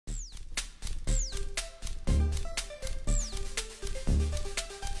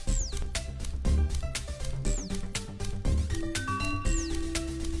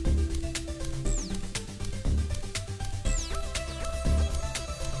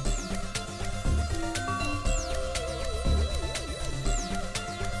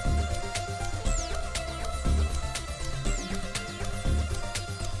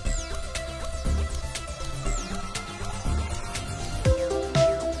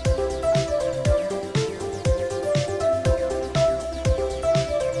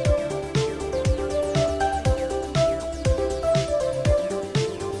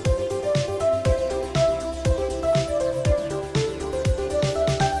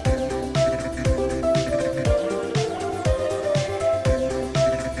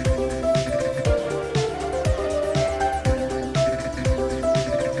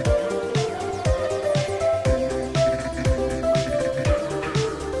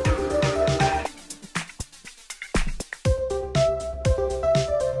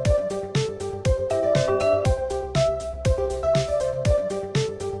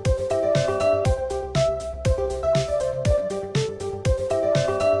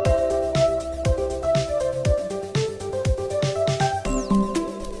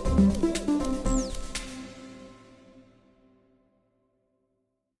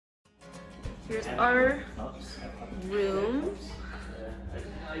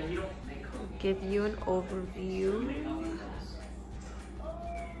give you an overview.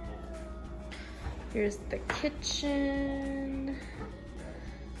 Here's the kitchen.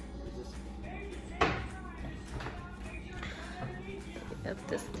 We have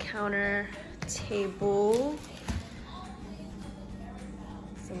this counter table.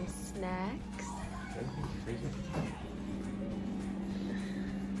 Some snacks.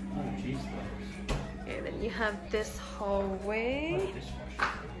 And then you have this hallway.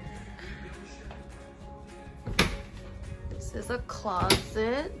 This is a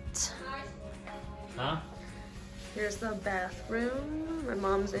closet. Huh? Here's the bathroom. My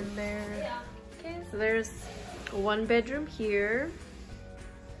mom's in there. Okay, so there's one bedroom here.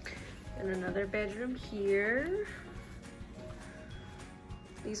 And another bedroom here.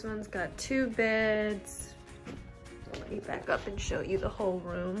 These ones got 2 beds. Let me back up and show you the whole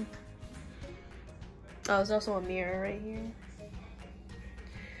room. Oh, there's also a mirror right here.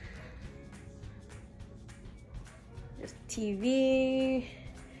 There's TV,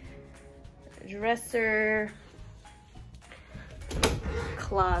 a dresser,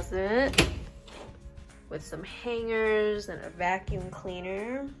 closet with some hangers and a vacuum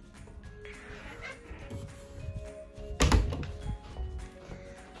cleaner.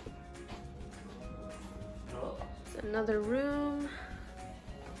 It's another room.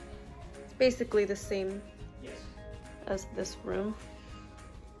 It's basically the same as this room.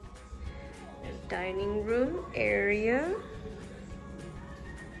 Dining room area.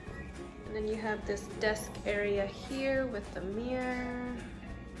 And then you have this desk area here with the mirror.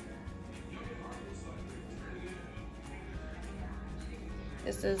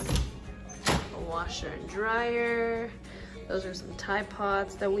 This is a washer and dryer. Those are some Tide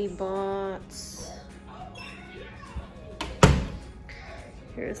Pods that we bought.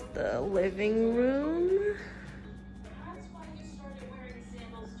 Here's the living room.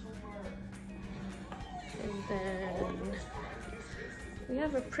 And then we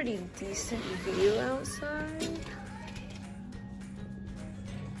have a pretty decent view outside.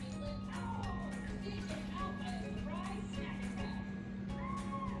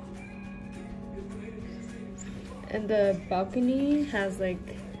 And the balcony has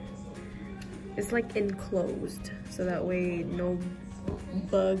it's like enclosed, so that way no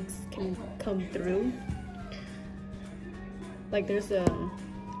bugs can come through. Like it's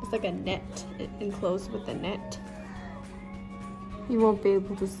like a net, enclosed with a net. You won't be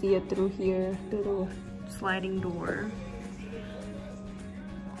able to see it through here, through the sliding door.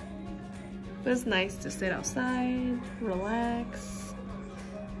 But it's nice to sit outside, relax.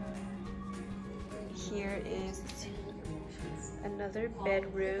 Here is another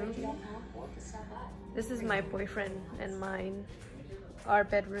bedroom. This is my boyfriend and mine, our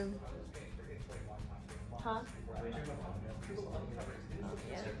bedroom. Huh?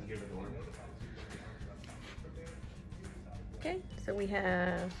 Yeah. Okay, so we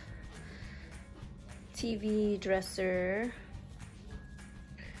have TV, dresser,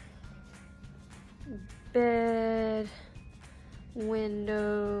 bed,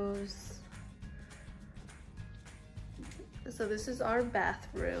 windows. So this is our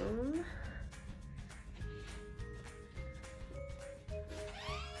bathroom.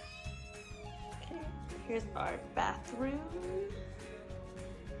 Okay, here's our bathroom.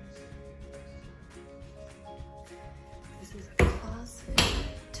 This is a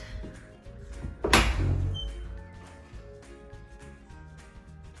closet.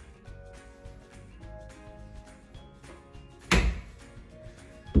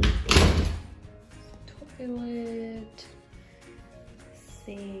 Toilet,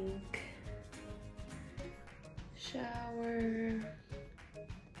 sink, shower, and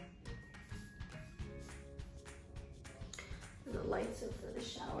the lights for the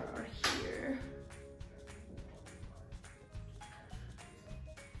shower are here.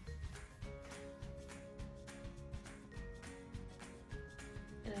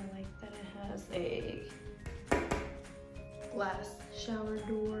 And I like that it has a glass shower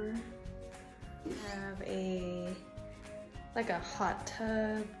door. We have like a hot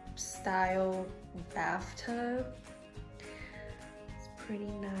tub style bathtub. It's pretty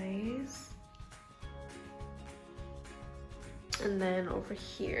nice. And then over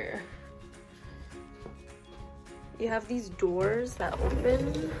here, you have these doors that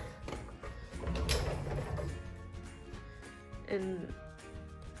open. And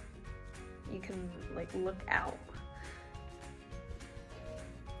you can like look out.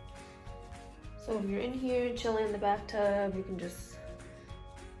 So if you're in here chilling in the bathtub, you can just,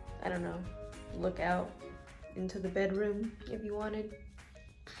 I don't know, look out into the bedroom if you wanted.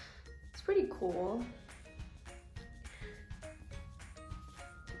 It's pretty cool.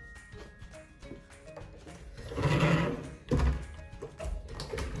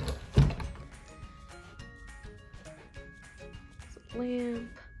 lamp.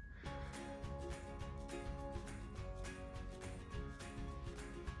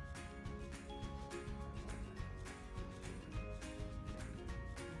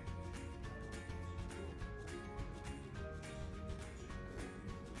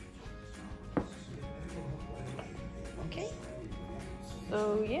 Okay,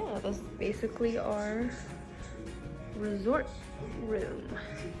 so yeah, that's basically our resort room.